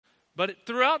But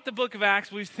throughout the book of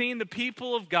Acts, we've seen the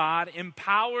people of God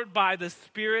empowered by the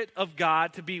Spirit of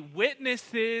God to be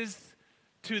witnesses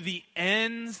to the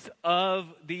ends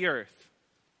of the earth.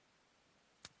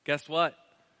 Guess what?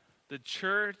 The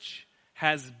church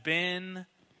has been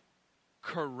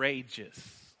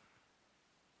courageous.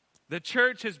 The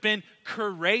church has been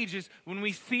courageous. When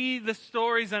we see the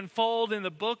stories unfold in the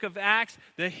book of Acts,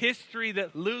 the history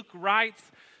that Luke writes,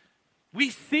 we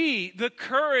see the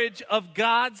courage of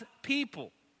God's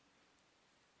people.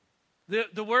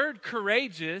 The word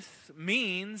courageous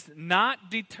means not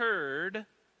deterred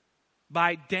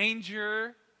by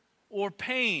danger or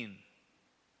pain.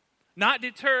 Not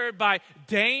deterred by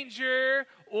danger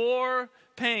or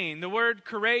pain. The word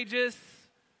courageous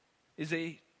is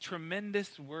a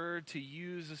tremendous word to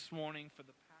use this morning for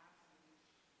the passage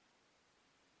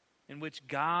in which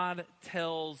God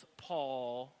tells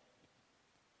Paul,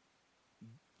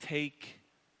 take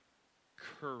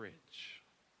courage.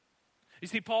 You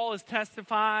see, Paul has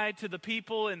testified to the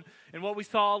people, and what we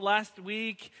saw last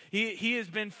week, he has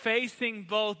been facing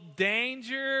both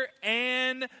danger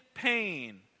and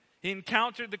pain. He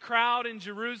encountered the crowd in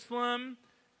Jerusalem.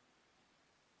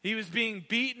 He was being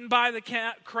beaten by the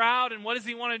crowd, and what does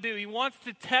he want to do? He wants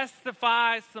to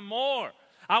testify some more.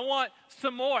 I want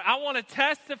some more. I want to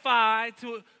testify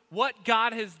to what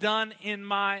God has done in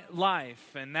my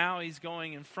life. And now he's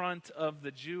going in front of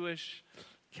the Jewish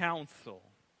council.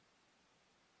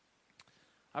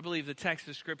 I believe the text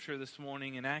of Scripture this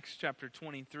morning in Acts chapter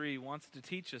 23 wants to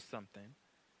teach us something.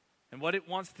 And what it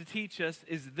wants to teach us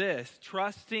is this: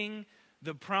 trusting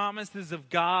the promises of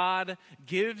God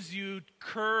gives you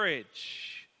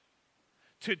courage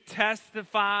to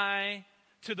testify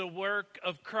to the work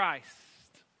of Christ.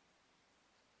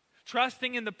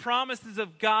 Trusting in the promises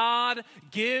of God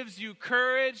gives you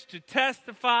courage to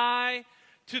testify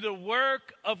to the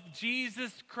work of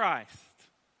Jesus Christ.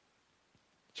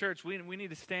 Church, we need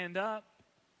to stand up.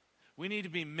 We need to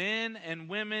be men and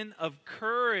women of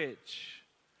courage.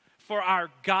 For our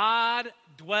God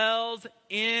dwells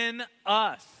in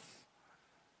us.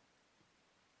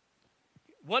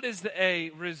 What is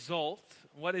a result?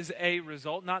 What is a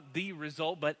result? Not the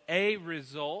result, but a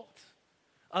result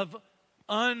of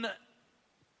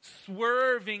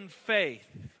unswerving faith.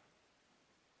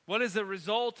 What is the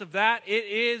result of that? It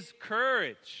is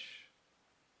courage,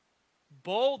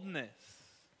 boldness,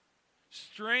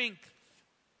 strength,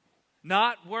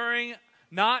 not worrying,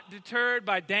 not deterred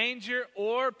by danger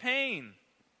or pain.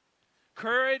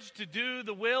 Courage to do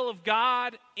the will of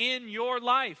God in your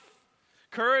life.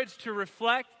 Courage to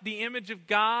reflect the image of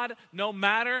God no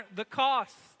matter the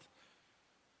cost.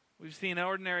 We've seen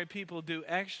ordinary people do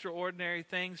extraordinary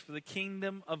things for the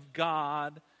kingdom of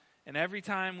God. And every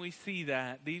time we see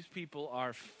that, these people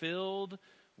are filled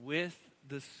with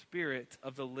the Spirit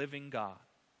of the living God.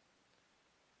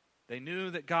 They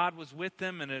knew that God was with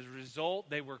them, and as a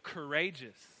result, they were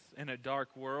courageous in a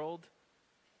dark world.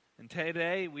 And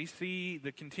today, we see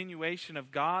the continuation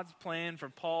of God's plan for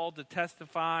Paul to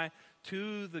testify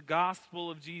to the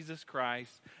gospel of Jesus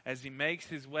Christ as he makes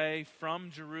his way from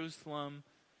Jerusalem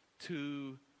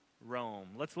to Rome.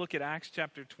 Let's look at Acts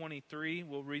chapter 23.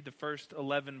 We'll read the first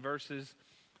 11 verses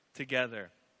together.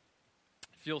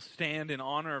 If you'll stand in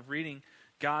honor of reading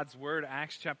God's word,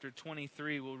 Acts chapter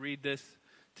 23, we'll read this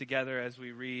together as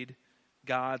we read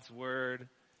God's word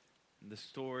and the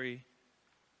story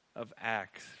of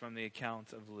Acts from the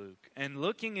account of Luke. And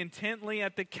looking intently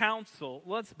at the council,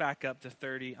 let's back up to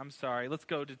 30. Let's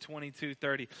go to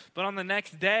 22:30. But on the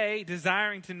next day,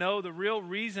 desiring to know the real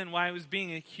reason why he was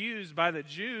being accused by the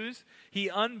Jews, he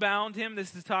unbound him.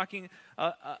 This is talking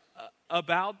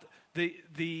about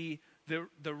the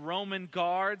Roman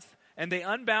guards. And they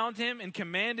unbound him and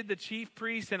commanded the chief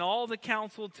priests and all the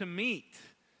council to meet.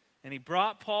 And he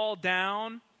brought Paul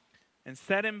down and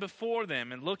set him before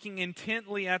them. And looking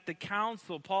intently at the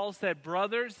council, Paul said,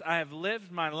 "Brothers, I have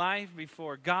lived my life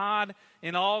before God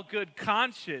in all good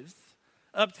conscience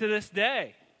up to this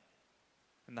day."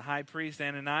 And the high priest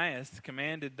Ananias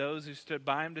commanded those who stood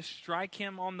by him to strike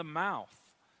him on the mouth.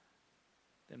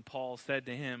 Then Paul said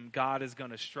to him, "God is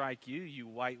going to strike you, you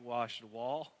whitewashed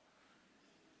wall.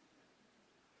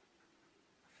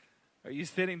 Are you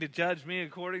sitting to judge me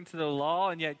according to the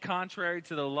law, and yet contrary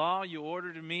to the law you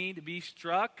ordered me to be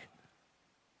struck?"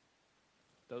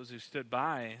 Those who stood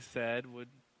by said, Would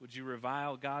you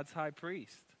revile God's high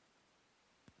priest?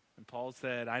 And Paul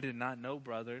said, "I did not know,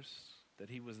 brothers, that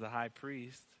he was the high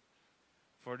priest.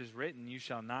 For it is written, you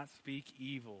shall not speak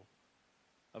evil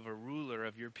of a ruler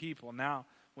of your people." Now,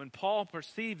 when Paul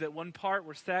perceived that one part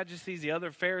were Sadducees, the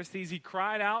other Pharisees, he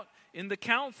cried out in the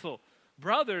council,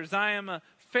 "Brothers, I am a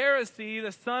Pharisee,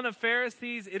 the son of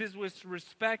Pharisees, it is with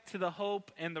respect to the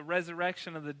hope and the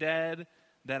resurrection of the dead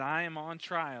that I am on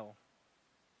trial."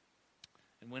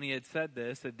 And when he had said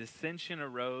this, a dissension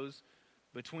arose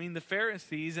between the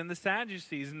Pharisees and the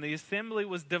Sadducees, and the assembly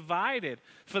was divided.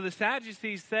 For the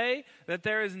Sadducees say that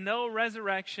there is no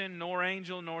resurrection, nor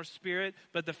angel, nor spirit,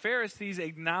 but the Pharisees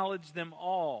acknowledge them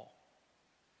all.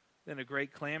 Then a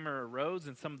great clamor arose,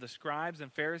 and some of the scribes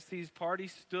and Pharisees' party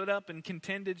stood up and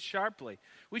contended sharply.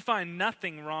 "We find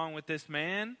nothing wrong with this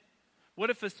man. What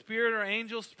if a spirit or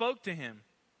angel spoke to him?"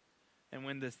 And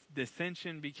when this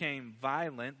dissension became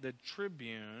violent, the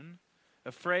tribune,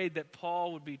 afraid that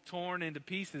Paul would be torn into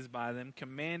pieces by them,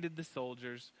 commanded the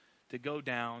soldiers to go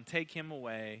down, take him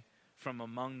away from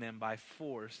among them by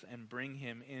force, and bring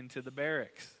him into the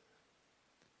barracks.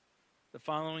 The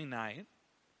following night,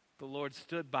 the Lord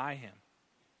stood by him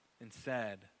and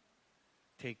said,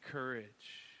 "Take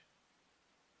courage,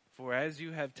 for as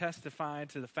you have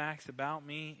testified to the facts about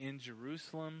me in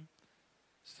Jerusalem,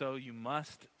 so you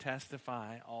must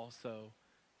testify also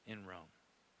in Rome."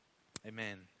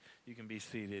 Amen. You can be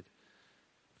seated.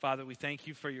 Father, we thank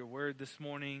you for your word this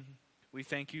morning. We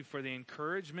thank you for the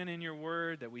encouragement in your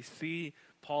word, that we see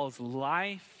Paul's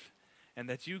life and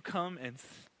that you come and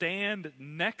stand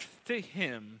next to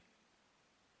him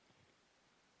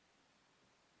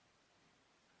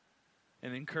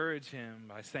and encourage him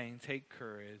by saying, "Take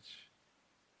courage.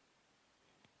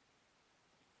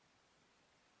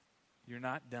 You're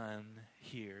not done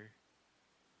here."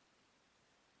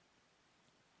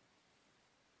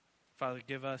 Father,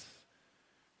 give us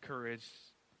courage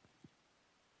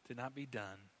to not be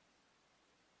done.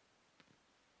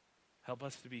 Help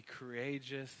us to be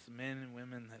courageous men and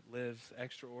women that live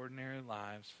extraordinary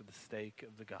lives for the sake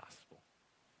of the gospel.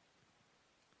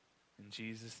 In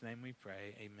Jesus' name we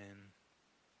pray, amen.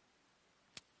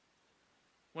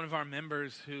 One of our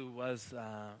members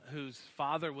whose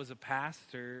father was a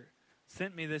pastor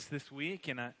sent me this week,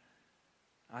 and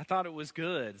I thought it was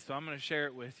good, so I'm going to share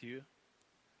it with you.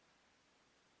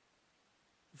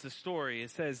 It's a story.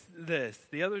 It says this: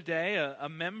 the other day, a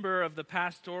member of the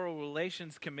Pastoral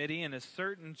Relations Committee in a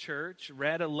certain church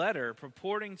read a letter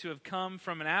purporting to have come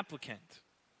from an applicant.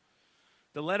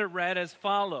 The letter read as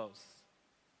follows: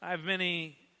 "I have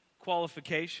many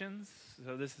qualifications."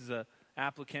 So this is an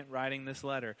applicant writing this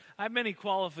letter. "I have many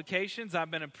qualifications.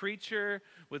 I've been a preacher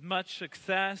with much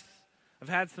success. I've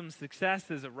had some success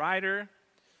as a writer.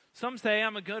 Some say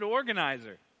I'm a good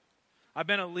organizer. I've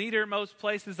been a leader most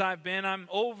places I've been. I'm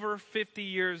over 50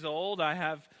 years old. I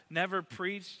have never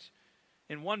preached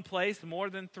in one place more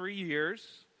than 3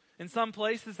 years. In some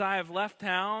places I have left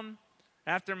town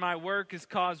after my work has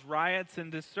caused riots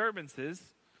and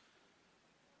disturbances.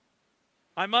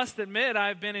 I must admit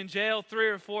I've been in jail 3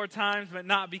 or 4 times, but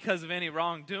not because of any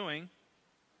wrongdoing.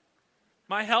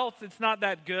 My health, it's not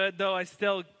that good, though I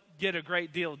still get a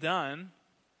great deal done.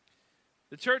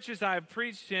 The churches I've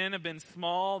preached in have been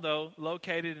small, though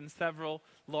located in several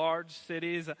large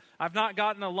cities. I've not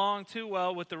gotten along too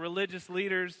well with the religious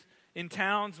leaders in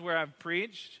towns where I've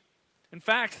preached. In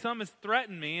fact, some have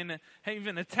threatened me and have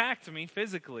even attacked me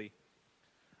physically.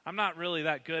 I'm not really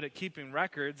that good at keeping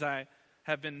records. I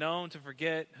have been known to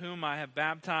forget whom I have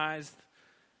baptized.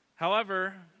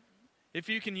 However, if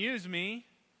you can use me,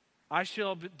 I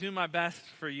shall do my best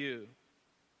for you."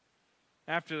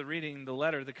 After reading the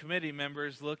letter, the committee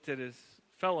members looked at his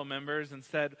fellow members and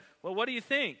said, "Well, what do you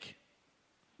think?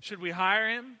 Should we hire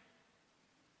him?"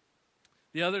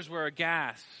 The others were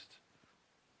aghast.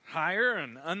 Hire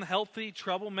an unhealthy,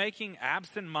 troublemaking,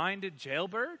 absent-minded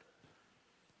jailbird?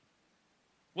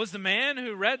 Was the man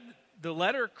who read the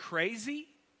letter crazy?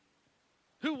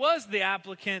 Who was the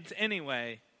applicant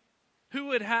anyway? Who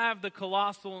would have the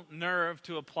colossal nerve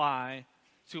to apply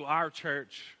to our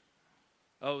church?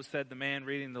 "Oh," said the man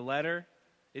reading the letter,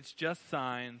 "it's just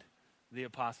signed the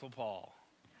Apostle Paul."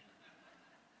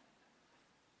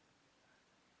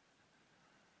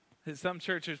 Some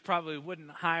churches probably wouldn't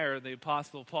hire the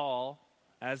Apostle Paul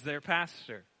as their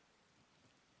pastor.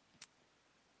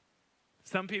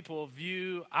 Some people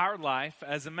view our life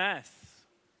as a mess,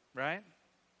 right?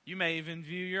 You may even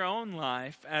view your own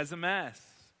life as a mess.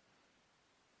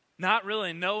 Not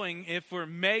really knowing if we're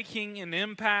making an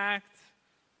impact.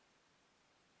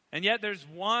 And yet there's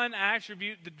one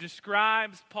attribute that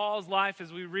describes Paul's life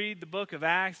as we read the book of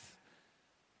Acts.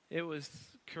 It was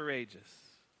courageous.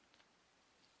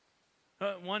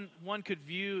 One could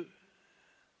view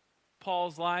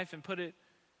Paul's life and put it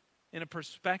in a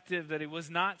perspective that he was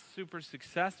not super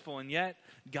successful, and yet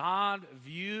God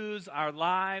views our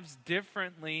lives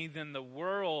differently than the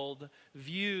world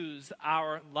views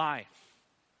our life.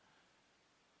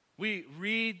 We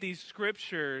read these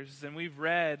scriptures, and we've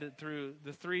read through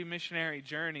the 3 missionary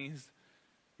journeys.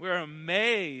 We're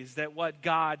amazed at what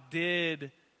God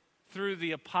did through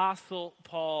the Apostle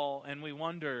Paul, and we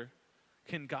wonder,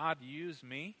 can God use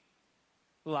me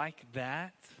like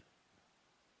that?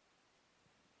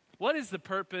 What is the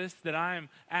purpose that I'm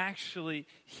actually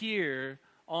here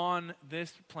on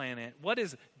this planet? What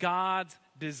is God's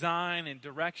design and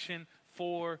direction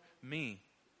for me?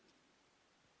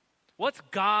 What's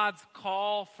God's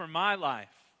call for my life?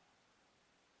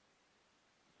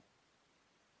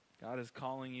 God is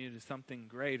calling you to something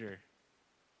greater.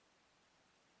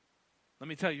 Let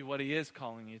me tell you what He is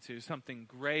calling you to, something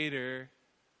greater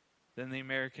than the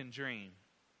American dream.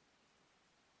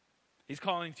 He's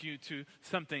calling you to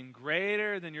something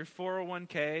greater than your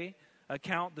 401k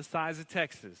account the size of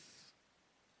Texas.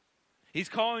 He's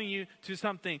calling you to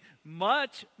something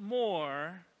much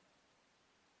more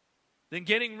than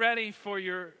getting ready for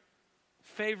your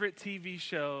favorite TV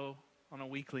show on a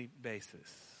weekly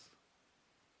basis.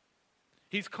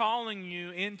 He's calling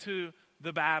you into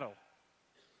the battle.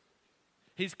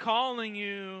 He's calling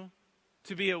you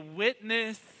to be a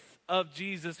witness of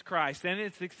Jesus Christ, and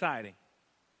it's exciting.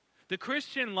 The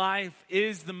Christian life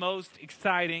is the most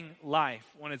exciting life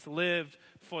when it's lived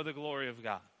for the glory of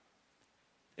God.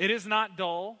 It is not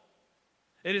dull.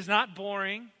 It is not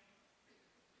boring.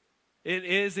 It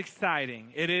is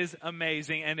exciting. It is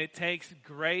amazing. And it takes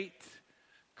great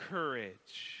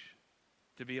courage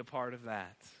to be a part of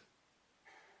that.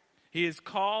 He is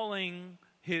calling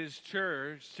His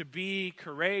church to be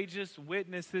courageous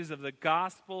witnesses of the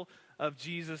gospel of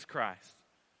Jesus Christ.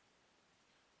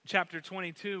 Chapter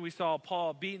 22, we saw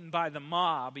Paul beaten by the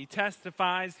mob. He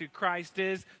testifies who Christ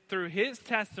is through his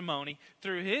testimony,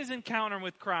 through his encounter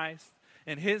with Christ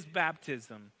and his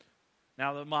baptism.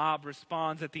 Now the mob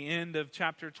responds at the end of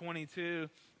chapter 22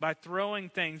 by throwing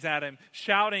things at him,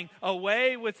 shouting,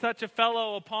 "Away with such a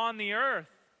fellow upon the earth."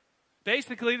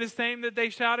 Basically the same that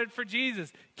they shouted for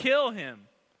Jesus. Kill him.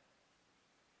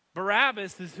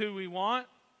 Barabbas is who we want.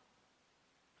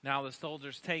 Now the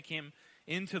soldiers take him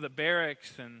into the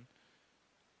barracks, and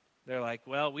they're like,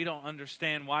 well, we don't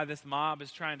understand why this mob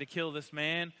is trying to kill this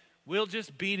man. We'll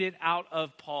just beat it out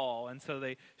of Paul. And so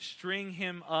they string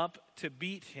him up to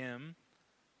beat him.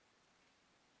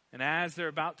 And as they're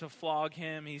about to flog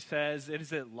him, he says,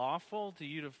 "Is it lawful to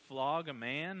you to flog a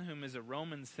man whom is a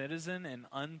Roman citizen and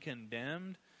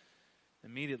uncondemned?"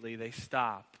 Immediately they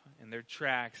stop in their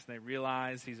tracks. They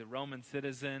realize he's a Roman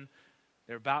citizen.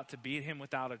 They're about to beat him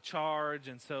without a charge,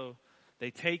 and so they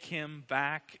take him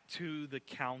back to the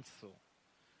council.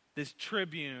 This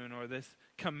tribune or this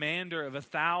commander of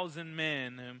 1,000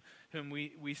 men whom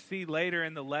we see later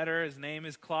in the letter, his name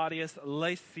is Claudius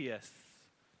Lysias.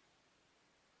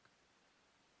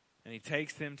 And he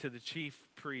takes him to the chief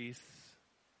priests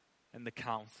and the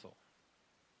council.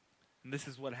 And this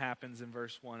is what happens in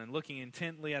verse 1. And looking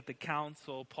intently at the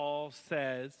council, Paul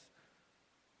says,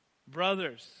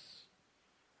 "Brothers,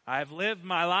 I have lived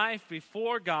my life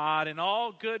before God in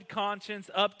all good conscience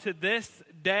up to this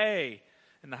day."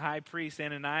 And the high priest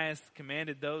Ananias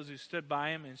commanded those who stood by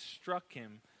him and struck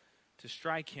him to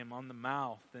strike him on the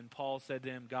mouth. Then Paul said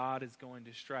to him, "God is going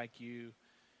to strike you,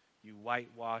 you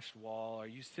whitewashed wall. Are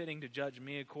you sitting to judge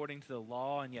me according to the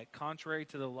law, and yet contrary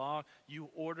to the law, you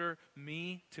order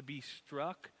me to be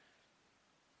struck?"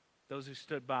 Those who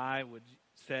stood by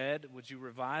said, "Would you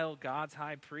revile God's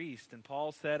high priest?" And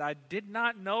Paul said, "I did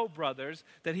not know, brothers,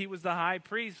 that he was the high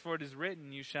priest, for it is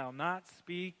written, you shall not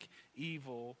speak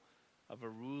evil of a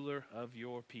ruler of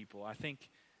your people." I think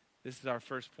this is our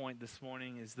first point this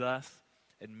morning, is thus,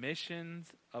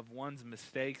 admissions of one's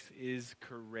mistakes is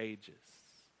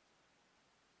courageous.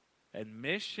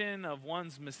 Admission of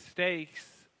one's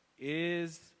mistakes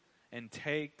is and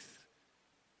takes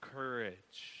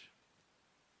courage.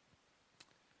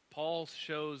 Paul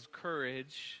shows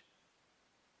courage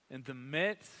in the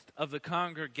midst of the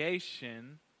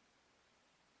congregation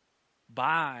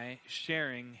by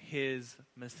sharing his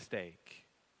mistake,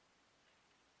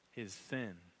 his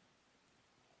sin.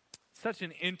 Such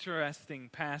an interesting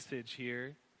passage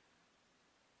here.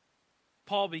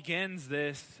 Paul begins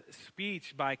this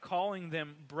speech by calling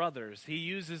them brothers. He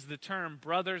uses the term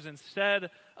brothers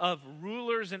instead of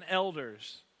rulers and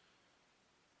elders.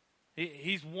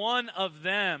 He's one of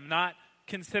them, not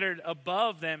considered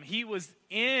above them. He was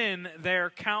in their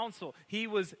council. He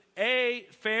was a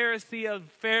Pharisee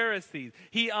of Pharisees.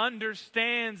 He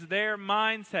understands their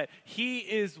mindset. He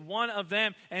is one of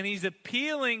them, and he's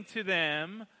appealing to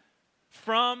them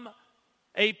from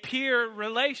a peer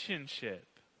relationship.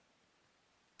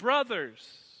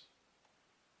 Brothers.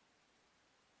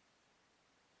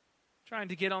 trying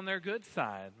to get on their good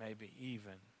side, maybe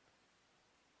even.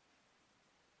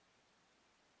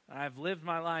 I've lived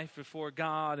my life before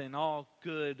God in all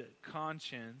good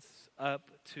conscience up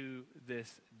to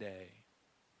this day.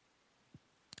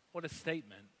 What a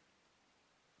statement.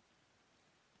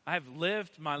 I've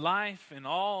lived my life in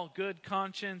all good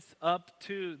conscience up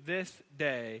to this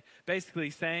day.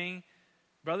 Basically saying,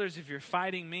 brothers, if you're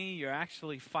fighting me, you're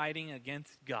actually fighting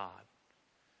against God.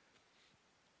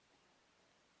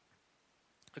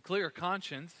 A clear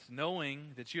conscience,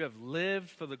 knowing that you have lived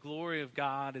for the glory of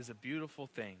God, is a beautiful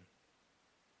thing.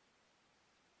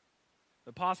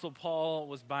 The Apostle Paul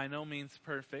was by no means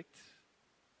perfect,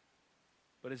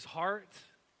 but his heart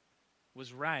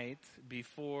was right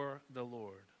before the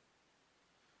Lord.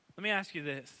 Let me ask you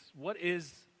this. What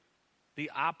is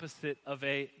the opposite of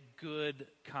a good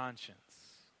conscience?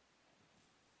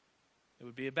 It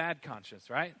would be a bad conscience,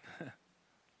 right?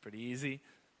 Pretty easy.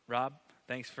 Rob,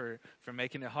 thanks for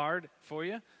making it hard for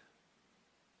you.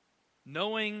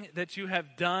 Knowing that you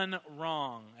have done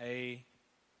wrong, a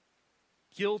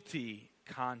guilty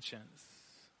conscience.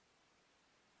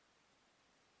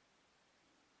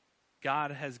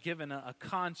 God has given a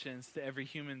conscience to every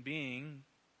human being,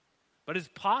 but it's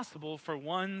possible for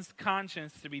one's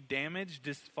conscience to be damaged,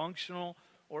 dysfunctional,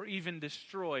 or even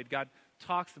destroyed. God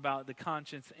talks about the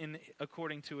conscience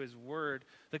according to His Word.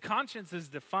 The conscience is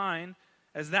defined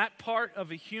as that part of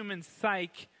a human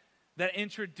psyche that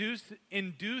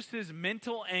induces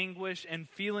mental anguish and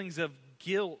feelings of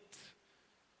guilt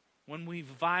when we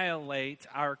violate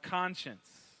our conscience,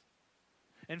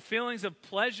 and feelings of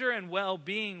pleasure and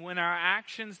well-being when our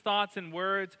actions, thoughts, and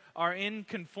words are in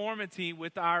conformity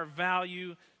with our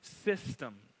value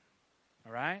system.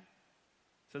 All right?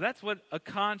 So that's what a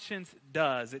conscience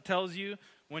does. It tells you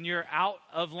when you're out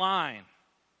of line.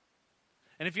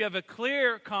 And if you have a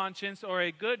clear conscience or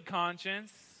a good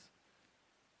conscience,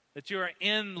 that you are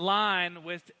in line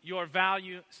with your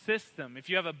value system. If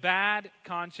you have a bad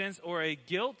conscience or a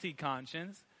guilty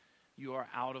conscience, you are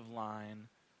out of line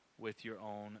with your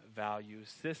own value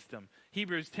system.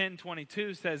 Hebrews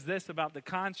 10:22 says this about the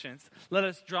conscience: let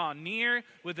us draw near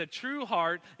with a true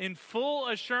heart in full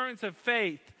assurance of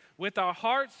faith, with our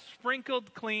hearts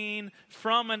sprinkled clean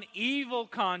from an evil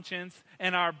conscience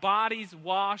and our bodies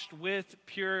washed with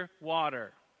pure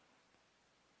water.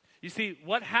 You see,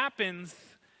 what happens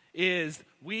is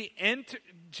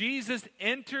Jesus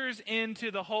enters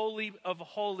into the Holy of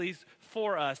Holies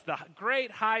for us. The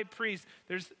great high priest,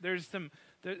 there's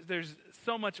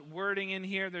so much wording in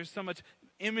here, there's so much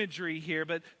imagery here,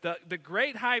 but the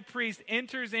great high priest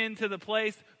enters into the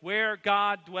place where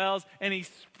God dwells, and he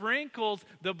sprinkles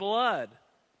the blood.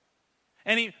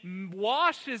 And he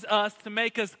washes us to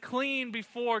make us clean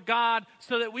before God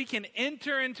so that we can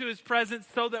enter into his presence,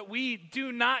 so that we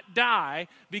do not die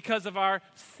because of our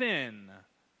sin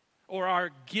or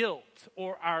our guilt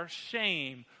or our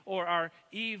shame or our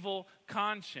evil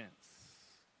conscience.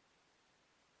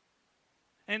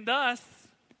 And thus,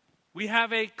 we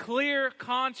have a clear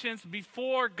conscience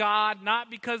before God,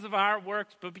 not because of our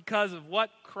works, but because of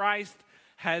what Christ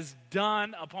has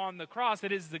done upon the cross.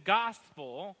 It is the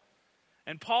gospel.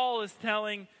 And Paul is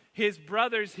telling his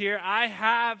brothers here, I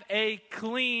have a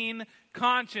clean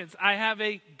conscience. I have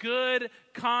a good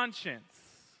conscience.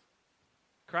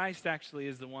 Christ actually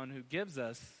is the one who gives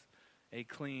us a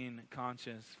clean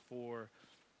conscience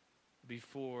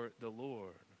before the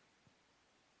Lord.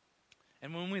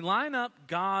 And when we line up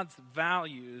God's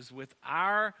values with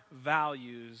our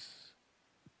values,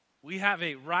 we have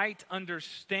a right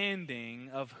understanding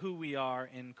of who we are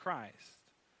in Christ.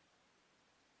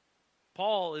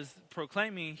 Paul is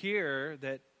proclaiming here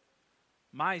that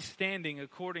my standing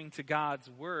according to God's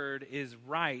word is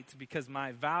right because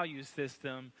my value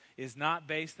system is not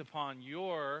based upon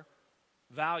your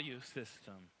value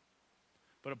system,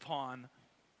 but upon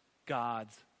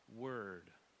God's word.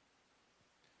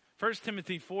 1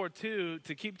 Timothy 4:2,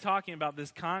 to keep talking about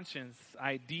this conscience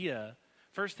idea,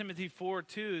 1 Timothy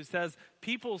 4:2 says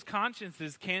people's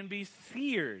consciences can be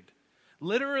seared,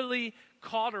 literally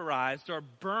cauterized or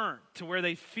burnt to where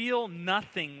they feel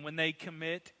nothing when they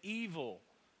commit evil.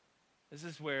 This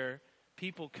is where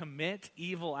people commit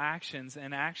evil actions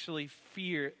and actually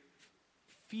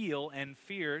feel and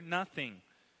fear nothing.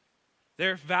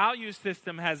 Their value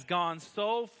system has gone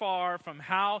so far from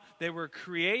how they were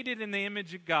created in the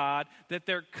image of God that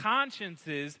their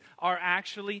consciences are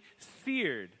actually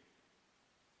seared.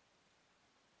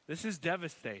 This is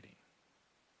devastating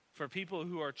for people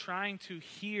who are trying to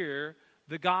hear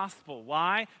the gospel.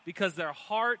 Why? Because their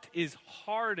heart is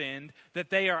hardened, that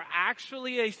they are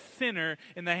actually a sinner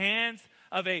in the hands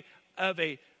of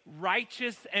a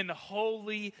righteous and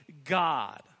holy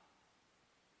God.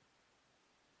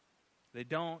 They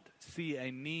don't see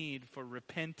a need for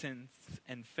repentance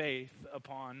and faith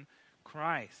upon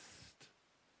Christ.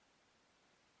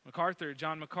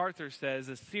 John MacArthur says,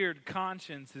 a seared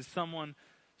conscience is someone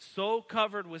so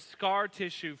covered with scar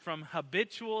tissue from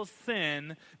habitual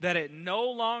sin that it no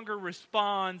longer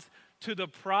responds to the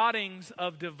proddings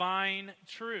of divine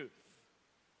truth.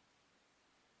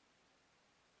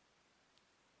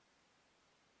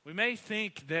 We may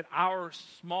think that our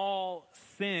small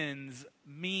sins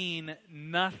mean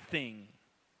nothing.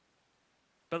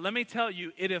 But let me tell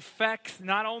you, it affects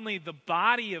not only the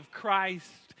body of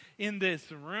Christ in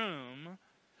this room,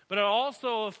 but it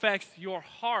also affects your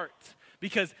heart.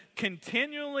 Because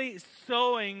continually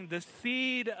sowing the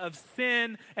seed of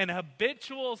sin and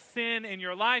habitual sin in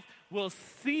your life will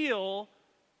seal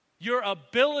your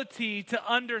ability to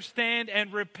understand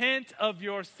and repent of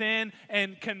your sin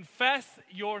and confess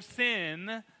your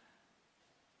sin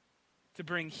to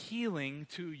bring healing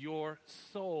to your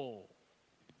soul.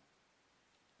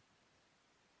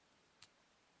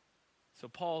 So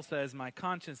Paul says, my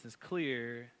conscience is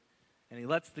clear, and he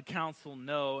lets the council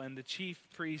know, and the chief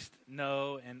priest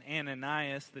know, and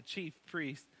Ananias, the chief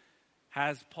priest,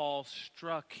 has Paul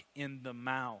struck in the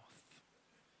mouth.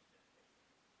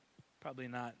 Probably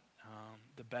not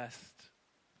the best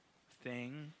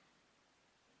thing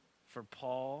for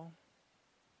Paul.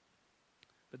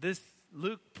 But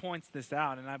Luke points this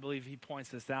out, and I believe he points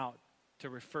this out to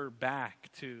refer back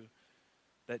to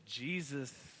that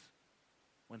Jesus,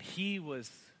 when he was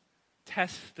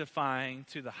testifying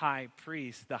to the high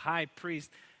priest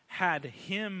had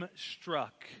him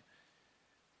struck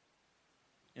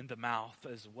in the mouth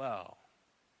as well.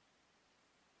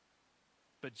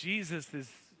 But Jesus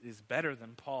is better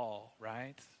than Paul,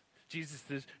 right? Jesus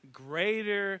is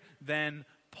greater than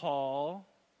Paul.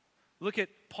 Look at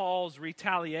Paul's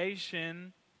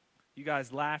retaliation. You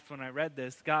guys laughed when I read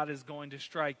this. God is going to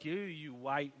strike you, you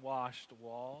whitewashed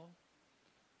wall.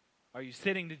 Are you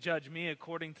sitting to judge me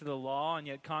according to the law, and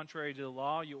yet contrary to the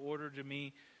law, you ordered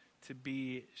me to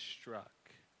be struck?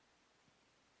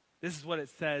 This is what it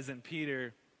says in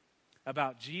Peter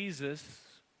about Jesus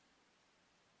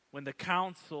when the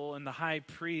council and the high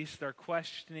priest are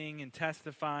questioning and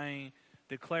testifying,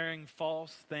 declaring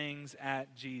false things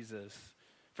at Jesus.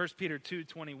 1 Peter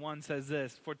 2:21 says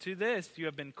this, for to this you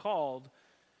have been called,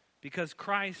 because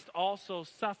Christ also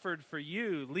suffered for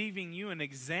you, leaving you an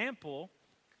example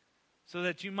so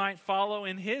that you might follow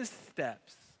in his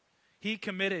steps. He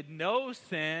committed no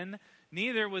sin,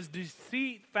 neither was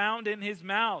deceit found in his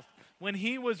mouth. When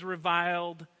he was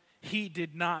reviled, he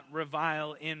did not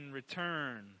revile in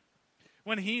return.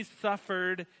 When he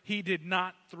suffered, he did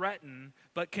not threaten,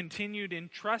 but continued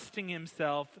entrusting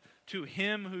himself to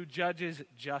him who judges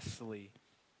justly.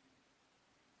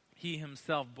 He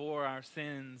himself bore our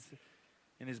sins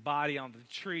in his body on the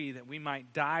tree, that we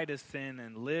might die to sin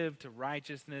and live to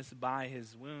righteousness. By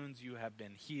his wounds you have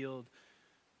been healed.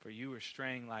 For you were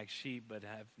straying like sheep, but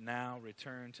have now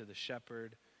returned to the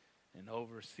shepherd and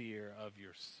overseer of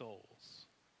your souls.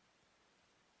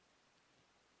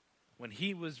 When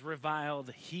he was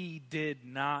reviled, he did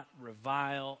not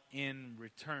revile in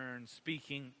return,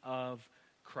 speaking of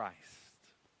Christ.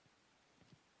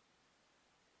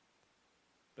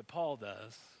 But Paul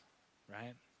does,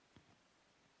 right?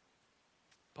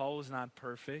 Paul was not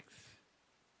perfect.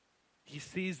 He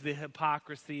sees the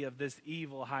hypocrisy of this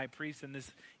evil high priest, and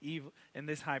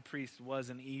this high priest was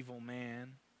an evil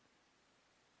man.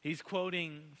 He's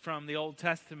quoting from the Old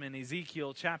Testament,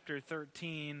 Ezekiel chapter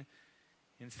 13,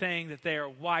 and saying that they are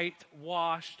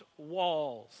whitewashed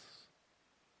walls.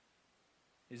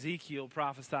 Ezekiel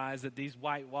prophesies that these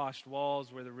whitewashed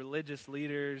walls were the religious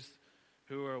leaders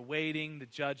who were awaiting the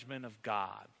judgment of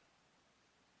God.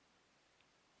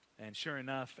 And sure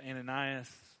enough,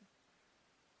 Ananias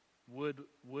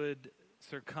would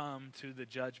succumb to the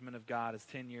judgment of God, as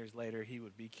 10 years later he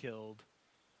would be killed.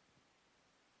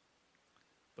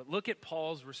 But look at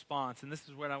Paul's response, and this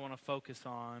is what I want to focus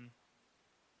on.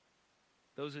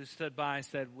 Those who stood by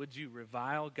said, would you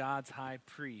revile God's high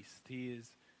priest?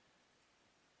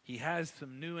 He has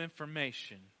some new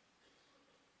information.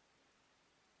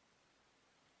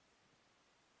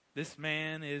 This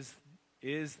man is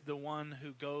the one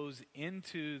who goes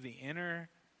into the inner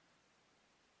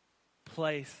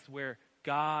place where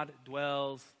God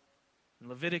dwells in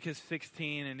Leviticus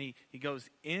 16, and he goes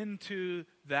into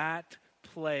that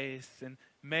place and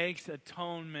makes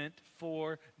atonement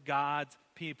for God's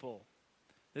people.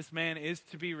 This man is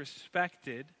to be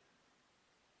respected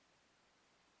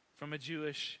from a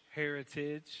Jewish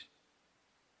heritage.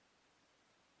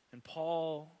 And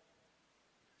Paul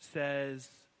says,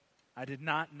 I did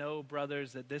not know,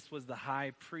 brothers, that this was the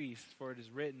high priest, for it is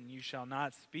written, you shall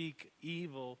not speak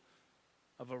evil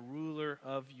of a ruler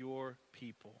of your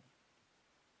people.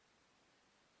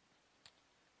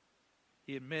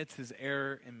 He admits his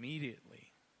error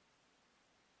immediately.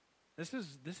 This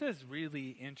is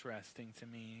really interesting to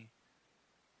me.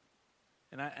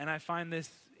 And I find this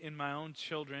in my own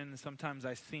children. Sometimes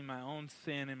I see my own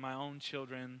sin in my own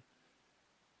children.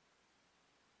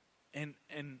 And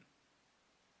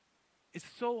it's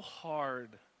so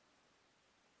hard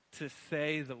to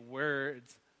say the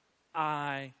words,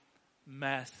 I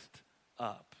messed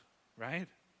up, right?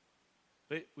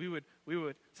 We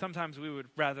would sometimes we would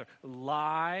rather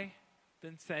lie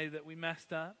than say that we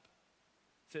messed up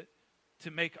to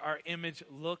make our image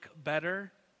look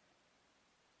better.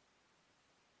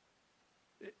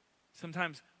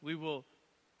 Sometimes we will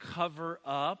cover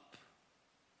up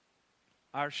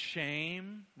our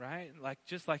shame, right?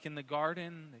 Just like in the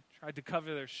garden, they tried to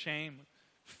cover their shame with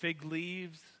fig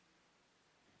leaves.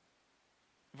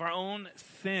 Of our own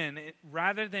sin,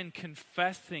 rather than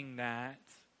confessing that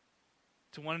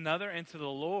to one another and to the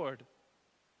Lord,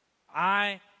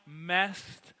 I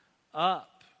messed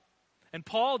up. And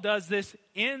Paul does this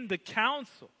in the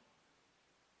council.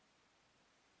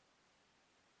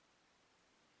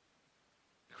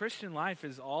 Christian life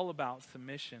is all about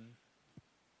submission.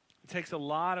 It takes a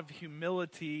lot of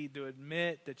humility to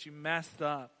admit that you messed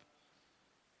up.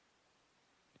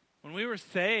 When we were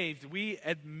saved, we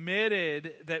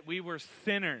admitted that we were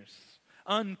sinners,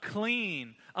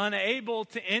 unclean, unable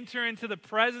to enter into the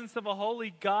presence of a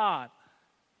holy God.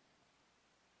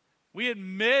 We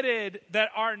admitted that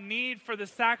our need for the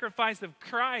sacrifice of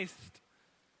Christ,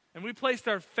 and we placed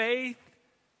our faith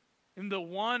in the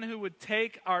one who would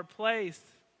take our place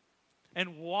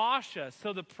and wash us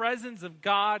so the presence of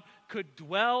God could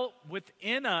dwell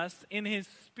within us in His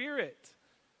Spirit.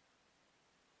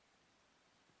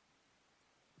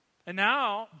 And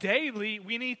now, daily,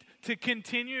 we need to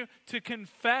continue to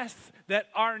confess that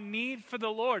our need for the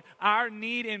Lord, our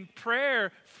need in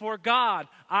prayer for God,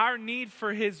 our need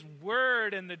for His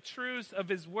Word and the truths of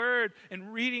His Word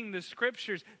and reading the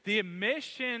Scriptures, the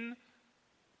admission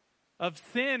of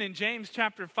sin in James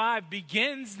chapter 5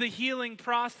 begins the healing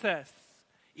process,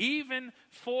 even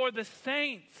for the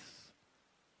saints.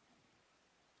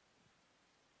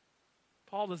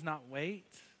 Paul does not wait.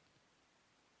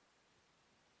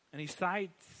 And he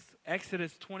cites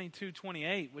Exodus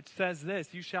 22:28, which says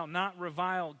this, you shall not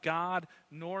revile God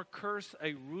nor curse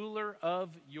a ruler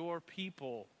of your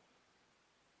people.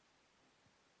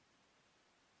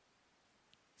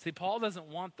 See, Paul doesn't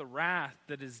want the wrath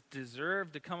that is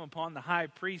deserved to come upon the high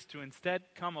priest to instead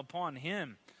come upon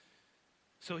him.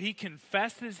 So he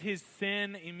confesses his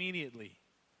sin immediately.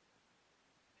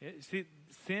 See,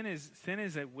 sin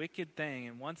is a wicked thing,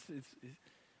 and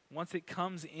once it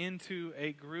comes into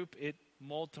a group, it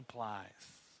multiplies.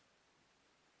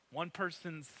 One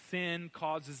person's sin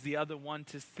causes the other one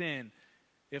to sin.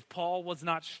 If Paul was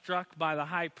not struck by the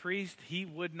high priest, he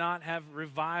would not have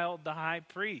reviled the high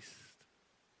priest.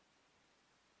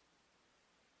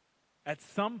 At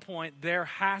some point, there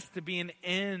has to be an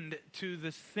end to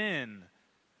the sin.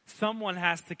 Someone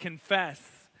has to confess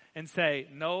and say,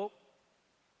 nope,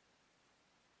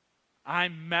 I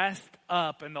messed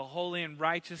up in the holy and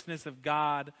righteousness of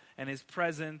God and His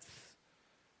presence,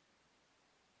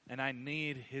 and I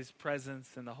need His presence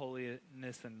and the holiness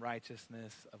and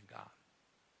righteousness of God.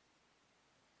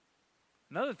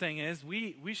 Another thing is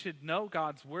we should know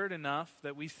God's Word enough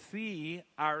that we see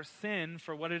our sin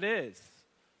for what it is.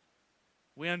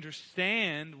 We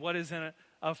understand what is an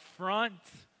affront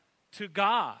to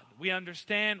God. We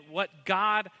understand what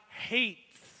God hates.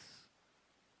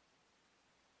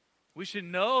 We should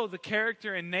know the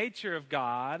character and nature of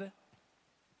God.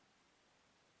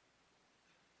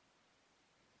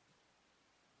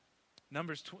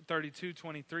 Numbers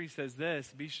 32:23 says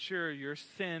this, be sure your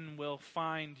sin will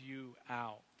find you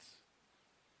out.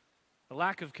 The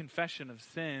lack of confession of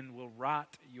sin will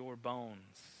rot your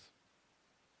bones.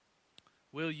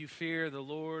 Will you fear the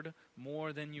Lord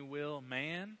more than you will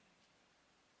man?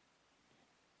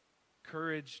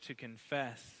 Courage to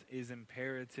confess is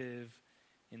imperative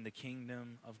in the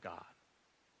kingdom of God.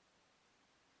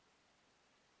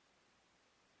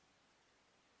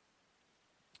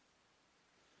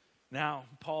 Now,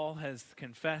 Paul has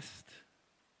confessed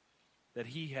that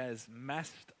he has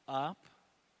messed up.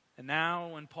 And now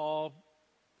when Paul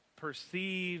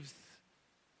perceives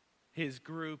his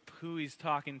group, who he's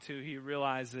talking to, he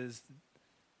realizes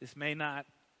this may not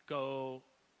go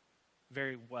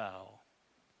very well.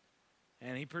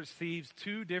 And he perceives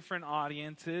two different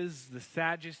audiences, the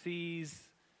Sadducees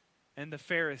and the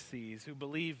Pharisees, who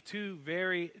believe two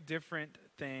very different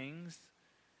things.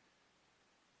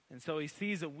 And so he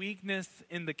sees a weakness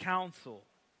in the council.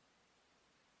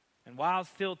 And while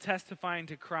still testifying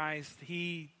to Christ,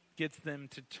 he gets them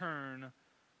to turn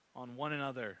on one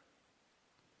another.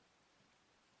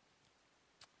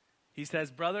 He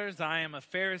says, brothers, I am a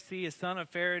Pharisee, a son of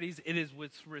Pharisees. It is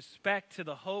with respect to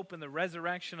the hope and the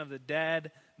resurrection of the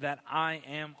dead that I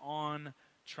am on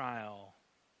trial.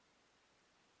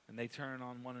 And they turn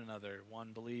on one another.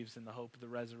 One believes in the hope of the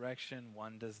resurrection,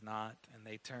 one does not, and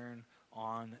they turn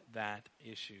on that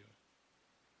issue.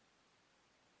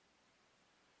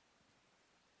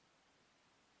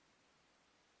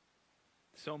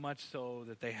 So much so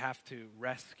that they have to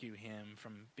rescue him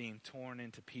from being torn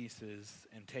into pieces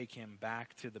and take him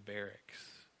back to the barracks.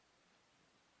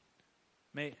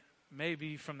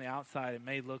 Maybe from the outside it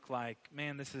may look like,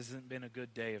 man, this hasn't been a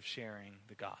good day of sharing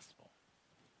the gospel.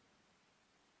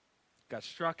 Got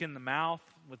struck in the mouth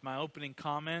with my opening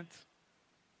comment.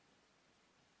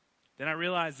 Then I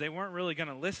realized they weren't really going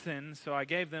to listen, so I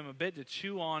gave them a bit to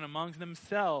chew on among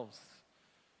themselves.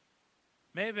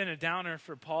 May have been a downer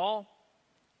for Paul.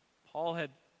 Paul had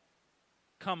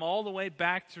come all the way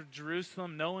back to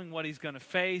Jerusalem knowing what he's going to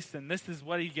face, and this is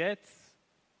what he gets.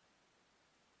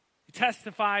 He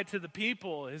testified to the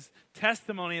people, his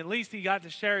testimony. At least he got to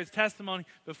share his testimony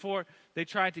before they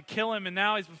tried to kill him, and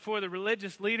now he's before the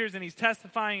religious leaders, and he's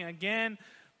testifying again,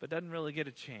 but doesn't really get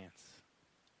a chance.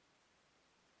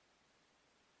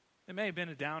 It may have been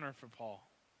a downer for Paul.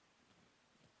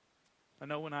 I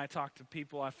know when I talk to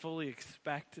people, I fully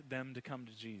expect them to come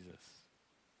to Jesus.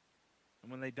 And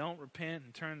when they don't repent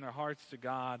and turn their hearts to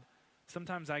God,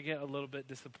 sometimes I get a little bit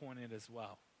disappointed as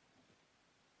well.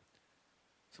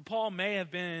 So Paul may have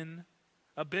been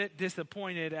a bit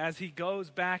disappointed as he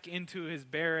goes back into his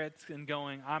barracks and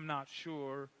going, I'm not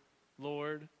sure,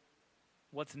 Lord,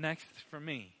 what's next for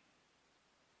me?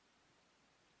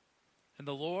 And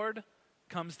the Lord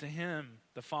comes to him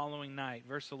the following night.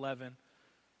 Verse 11.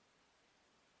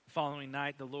 The following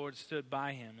night, the Lord stood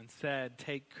by him and said,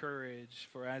 take courage,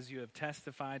 for as you have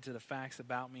testified to the facts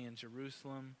about me in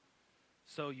Jerusalem,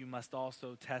 so you must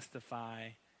also testify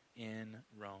in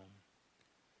Rome.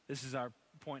 This is our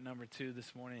point number 2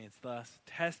 this morning. It's thus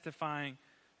testifying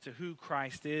to who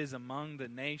Christ is among the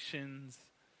nations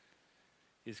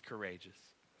is courageous.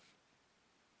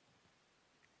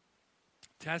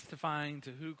 Testifying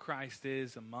to who Christ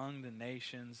is among the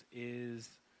nations is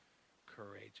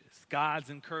courageous. God's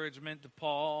encouragement to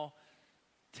Paul,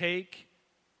 take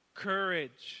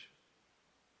courage.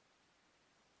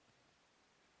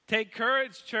 Take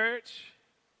courage, church.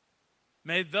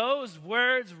 May those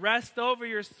words rest over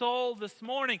your soul this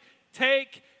morning.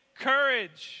 Take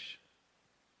courage.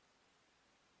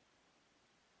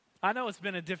 I know it's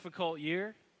been a difficult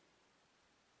year.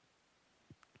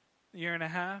 Year and a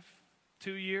half,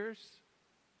 2 years,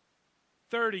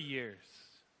 30 years.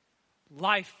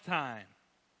 Lifetime.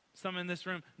 Some in this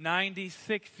room,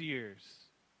 96 years.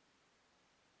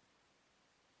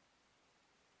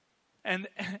 And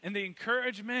the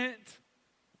encouragement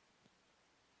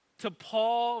to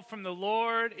Paul from the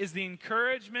Lord is the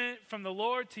encouragement from the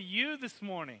Lord to you this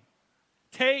morning.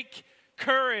 Take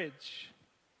courage.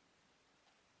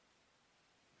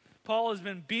 Paul has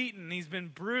been beaten. He's been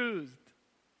bruised.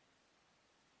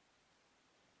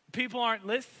 People aren't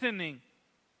listening.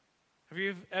 Have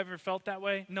you ever felt that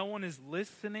way? No one is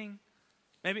listening.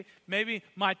 Maybe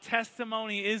my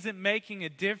testimony isn't making a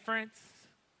difference.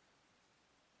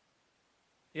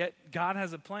 Yet God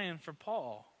has a plan for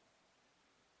Paul.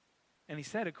 And he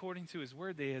said, according to his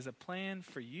word, that he has a plan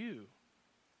for you.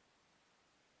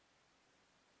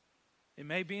 It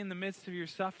may be in the midst of your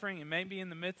suffering. It may be in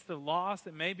the midst of loss.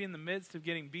 It may be in the midst of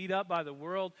getting beat up by the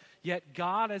world. Yet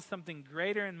God has something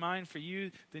greater in mind for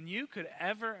you than you could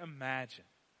ever imagine.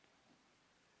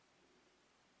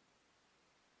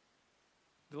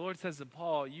 The Lord says to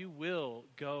Paul, you will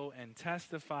go and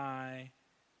testify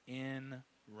in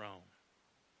Rome.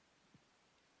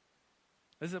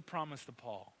 This is a promise to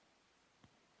Paul.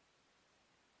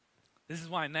 This is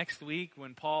why next week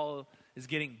when Paul is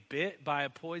getting bit by a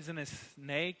poisonous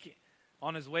snake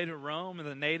on his way to Rome and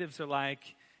the natives are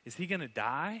like, is he going to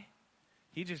die?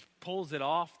 He just pulls it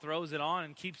off, throws it on,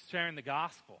 and keeps sharing the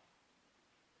gospel.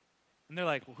 And they're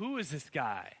like, well, who is this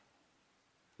guy?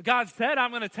 God said,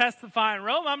 I'm going to testify in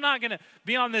Rome. I'm not going to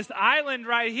be on this island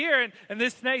right here and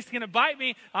this snake's going to bite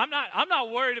me. I'm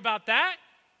not worried about that.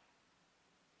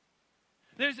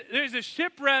 There's a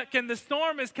shipwreck and the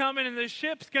storm is coming and the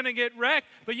ship's going to get wrecked.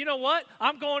 But you know what?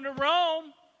 I'm going to Rome.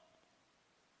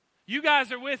 you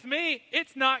guys are with me,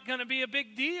 it's not going to be a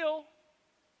big deal.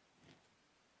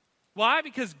 Why?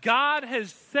 Because God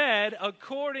has said,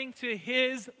 according to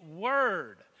his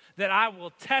word, that I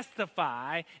will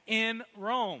testify in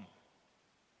Rome.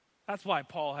 That's why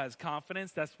Paul has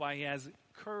confidence. That's why he has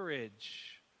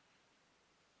courage.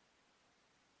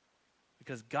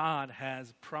 Because God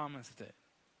has promised it.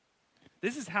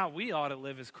 This is how we ought to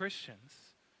live as Christians.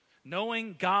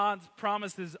 Knowing God's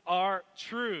promises are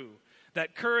true.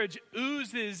 That courage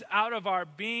oozes out of our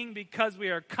being because we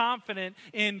are confident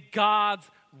in God's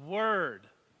word.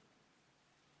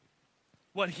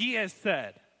 What he has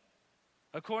said,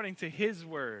 according to his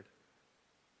word.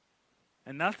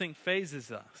 And nothing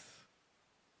phases us.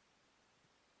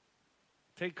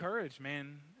 Take courage,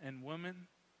 man and woman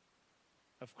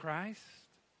of Christ.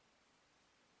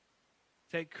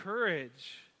 Take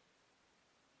courage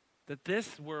that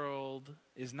this world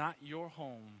is not your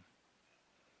home.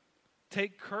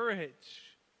 Take courage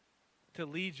to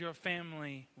lead your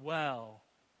family well.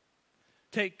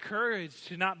 Take courage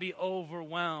to not be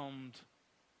overwhelmed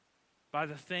by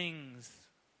the things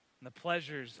and the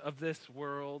pleasures of this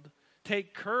world.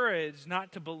 Take courage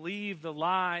not to believe the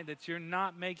lie that you're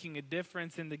not making a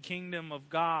difference in the kingdom of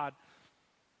God.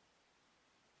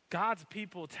 God's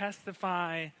people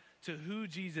testify to who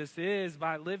Jesus is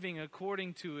by living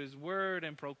according to his word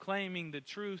and proclaiming the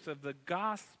truth of the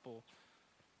gospel.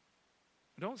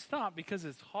 Don't stop because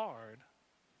it's hard.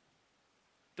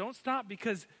 Don't stop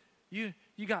because you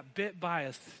got bit by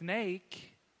a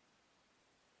snake.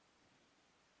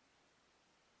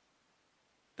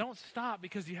 Don't stop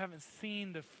because you haven't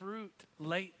seen the fruit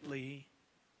lately.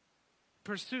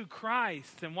 Pursue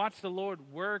Christ and watch the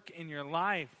Lord work in your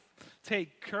life.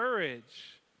 Take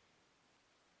courage.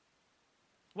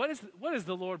 What is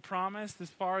the Lord promised as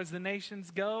far as the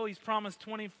nations go? He's promised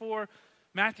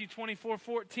Matthew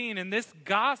 24:14, and this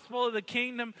gospel of the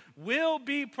kingdom will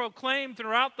be proclaimed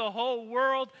throughout the whole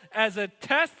world as a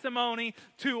testimony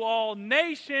to all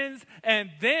nations,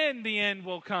 and then the end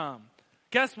will come.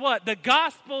 Guess what? The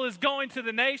gospel is going to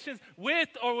the nations with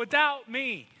or without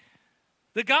me.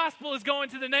 The gospel is going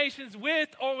to the nations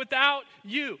with or without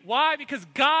you. Why? Because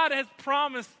God has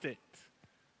promised it.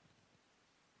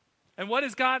 And what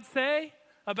does God say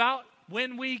about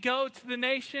when we go to the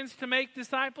nations to make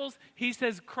disciples? He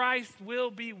says Christ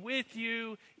will be with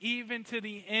you even to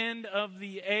the end of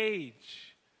the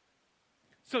age.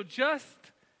 So just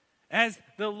as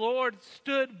the Lord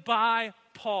stood by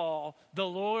Paul, the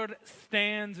Lord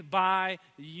stands by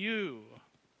you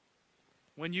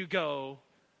when you go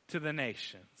to the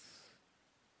nations.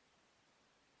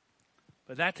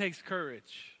 But that takes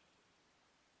courage.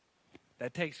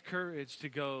 That takes courage to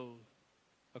go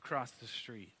across the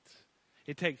street.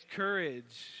 It takes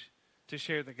courage to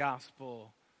share the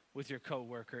gospel with your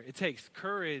coworker. It takes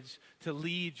courage to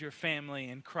lead your family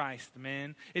in Christ,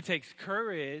 men. It takes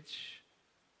courage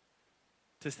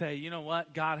to say, you know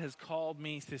what? God has called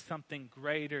me to something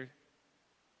greater.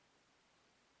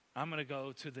 I'm going to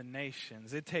go to the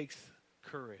nations. It takes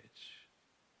courage.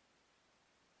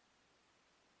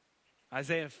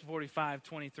 Isaiah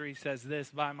 45:23 says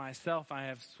this, by myself I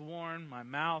have sworn, my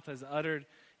mouth has uttered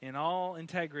in all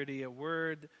integrity a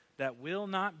word that will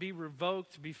not be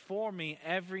revoked. Before me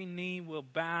every knee will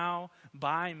bow,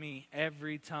 by me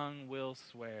every tongue will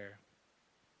swear.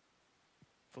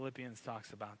 Philippians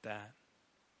talks about that.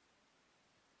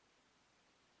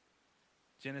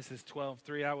 Genesis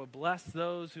 12:3, I will bless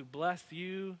those who bless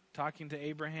you, talking to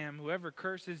Abraham. Whoever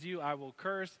curses you, I will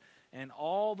curse, and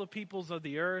all the peoples of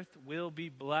the earth will be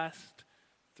blessed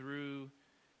through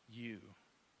you.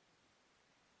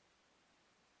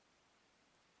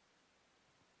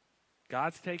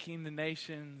 God's taking the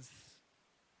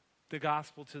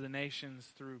gospel to the nations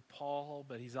through Paul,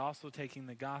 but he's also taking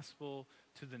the gospel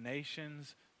to the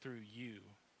nations through you.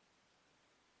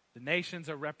 The nations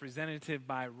are represented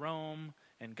by Rome,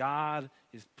 and God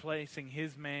is placing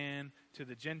his man to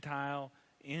the Gentile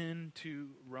into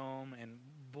Rome. And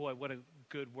boy, what a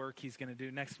good work he's going to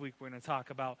do. Next week we're going to talk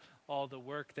about all the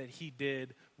work that he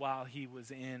did while he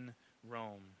was in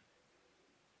Rome.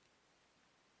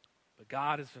 But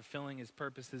God is fulfilling his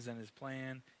purposes and his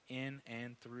plan in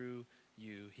and through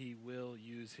you. He will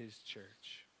use his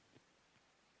church.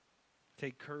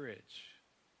 Take courage,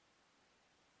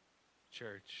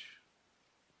 church.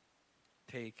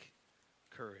 Take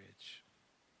courage.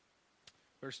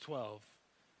 Verse 12.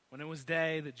 When it was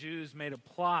day, the Jews made a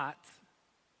plot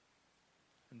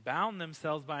and bound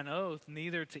themselves by an oath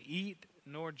neither to eat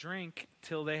nor drink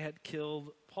till they had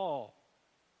killed Paul.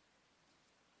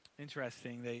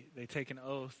 Interesting, they take an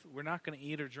oath. We're not going to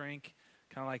eat or drink,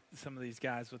 kind of like some of these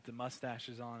guys with the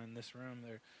mustaches on in this room.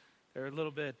 They're a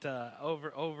little bit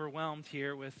overwhelmed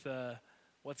here with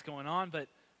what's going on, but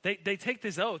they take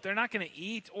this oath. They're not going to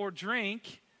eat or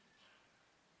drink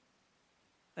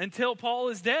until Paul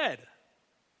is dead.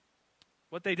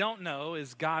 What they don't know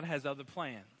is God has other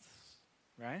plans,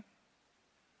 right?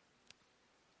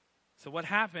 So what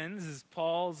happens is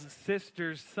Paul's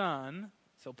sister's son,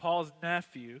 so Paul's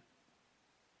nephew,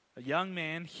 a young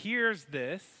man, hears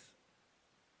this,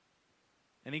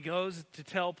 and he goes to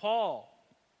tell Paul.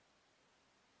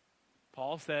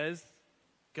 Paul says,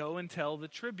 go and tell the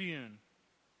tribune.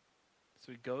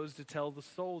 So he goes to tell the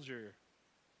soldier.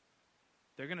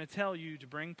 They're going to tell you to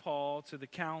bring Paul to the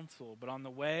council, but on the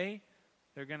way,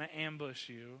 they're going to ambush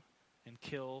you and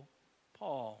kill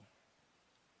Paul.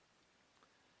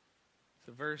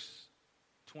 So verse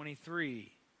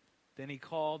 23, then he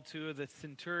called 2 of the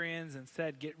centurions and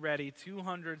said, get ready,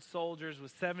 200 soldiers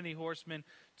with 70 horsemen,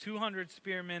 200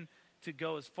 spearmen to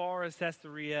go as far as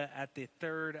Caesarea at the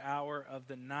 3rd hour of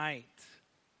the night.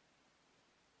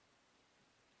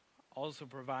 Also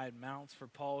provide mounts for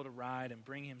Paul to ride and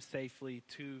bring him safely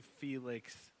to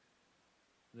Felix,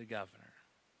 the governor.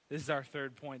 This is our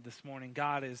third point this morning.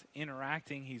 God is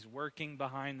interacting. He's working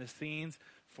behind the scenes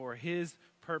for his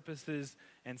purposes,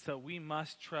 and so we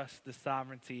must trust the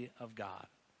sovereignty of God.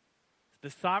 The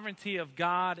sovereignty of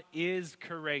God is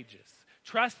courageous.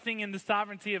 Trusting in the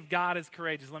sovereignty of God is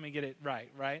courageous. Let me get it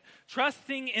right?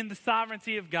 Trusting in the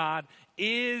sovereignty of God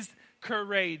is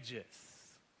courageous.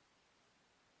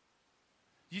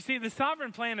 You see, the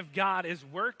sovereign plan of God is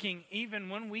working even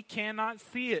when we cannot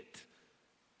see it.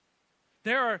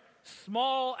 There are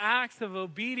small acts of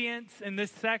obedience in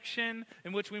this section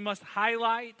in which we must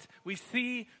highlight. We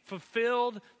see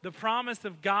fulfilled the promise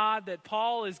of God that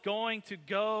Paul is going to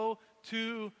go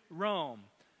to Rome.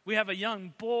 We have a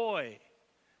young boy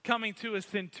coming to a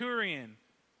centurion.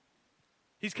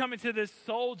 He's coming to this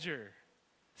soldier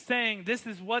saying, this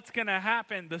is what's going to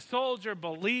happen. The soldier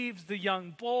believes the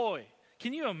young boy.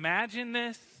 Can you imagine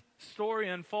this story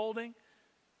unfolding?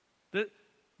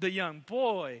 The young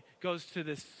boy goes to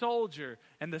this soldier,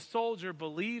 and the soldier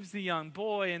believes the young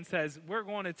boy and says, we're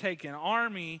going to take an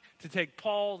army to take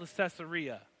Paul to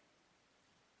Caesarea.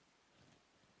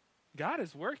 God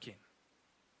is working.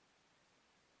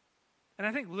 And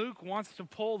I think Luke wants to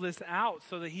pull this out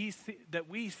so that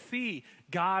we see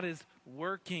God is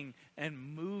working and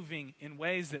moving in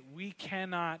ways that we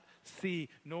cannot see,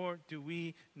 nor do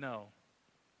we know.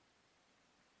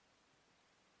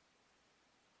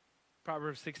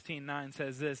 Proverbs 16:9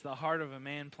 says this, the heart of a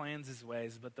man plans his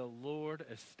ways, but the Lord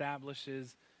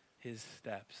establishes his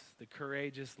steps. The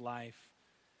courageous life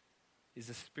is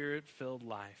a spirit-filled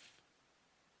life.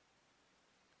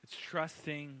 It's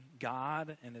trusting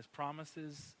God and his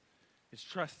promises. It's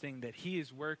trusting that he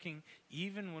is working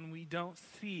even when we don't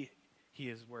see he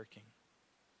is working.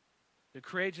 The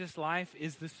courageous life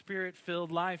is the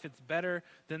spirit-filled life. It's better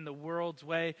than the world's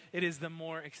way. It is the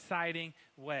more exciting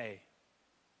way.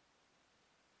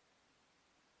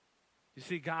 You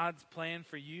see, God's plan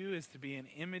for you is to be an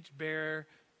image bearer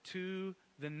to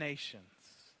the nations.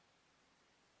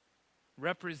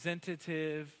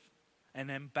 Representative, an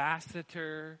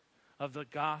ambassador of the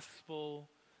gospel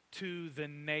to the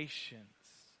nations.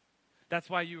 That's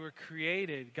why you were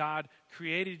created. God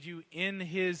created you in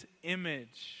his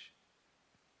image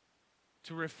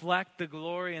to reflect the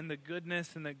glory and the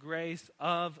goodness and the grace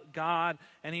of God.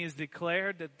 And he has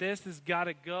declared that this has got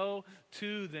to go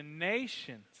to the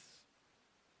nations.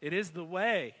 It is the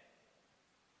way.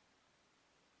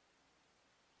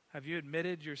 Have you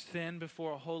admitted your sin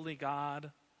before a holy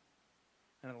God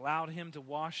and allowed him to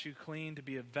wash you clean to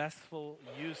be a vessel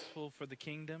useful for the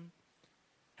kingdom?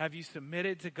 Have you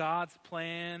submitted to God's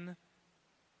plan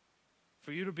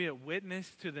for you to be a witness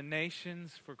to the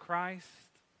nations for Christ?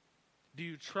 Do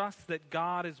you trust that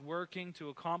God is working to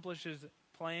accomplish his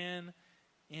plan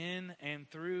in and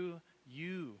through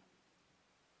you?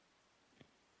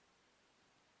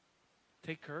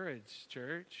 Take courage,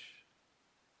 church.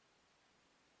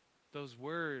 Those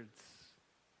words,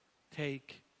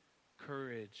 take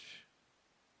courage.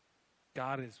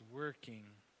 God is working.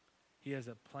 He has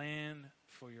a plan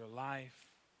for your life.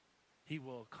 He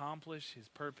will accomplish his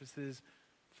purposes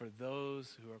for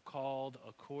those who are called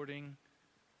according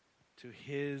to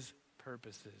his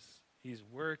purposes. He's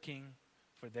working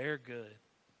for their good.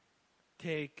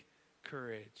 Take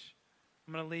courage.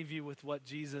 I'm going to leave you with what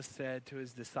Jesus said to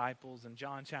his disciples in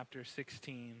John chapter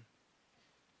 16.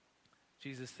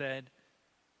 Jesus said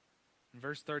in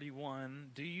verse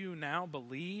 31, do you now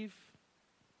believe?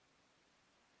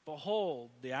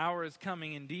 Behold, the hour is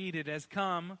coming. Indeed, it has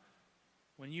come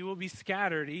when you will be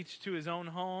scattered, each to his own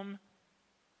home,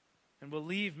 and will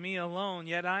leave me alone.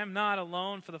 Yet I am not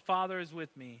alone, for the Father is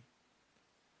with me.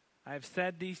 I have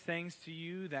said these things to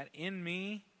you, that in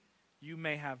me you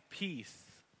may have peace.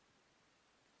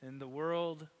 In the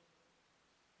world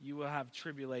you will have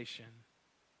tribulation.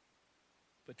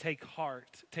 But take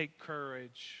heart, take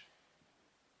courage.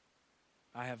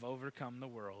 I have overcome the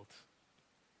world.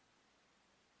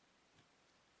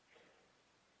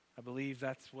 I believe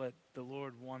that's what the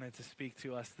Lord wanted to speak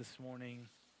to us this morning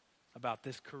about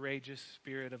this courageous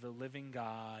Spirit of the living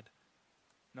God,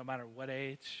 no matter what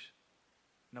age,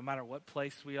 no matter what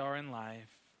place we are in life,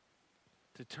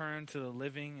 to turn to the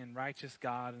living and righteous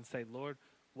God and say, Lord,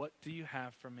 what do you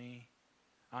have for me?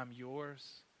 I'm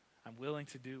yours. I'm willing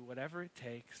to do whatever it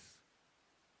takes,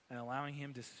 and allowing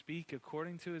him to speak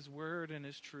according to his word and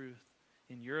his truth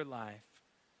in your life,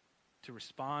 to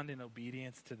respond in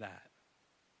obedience to that.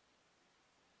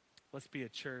 Let's be a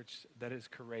church that is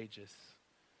courageous.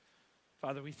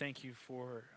 Father, we thank you for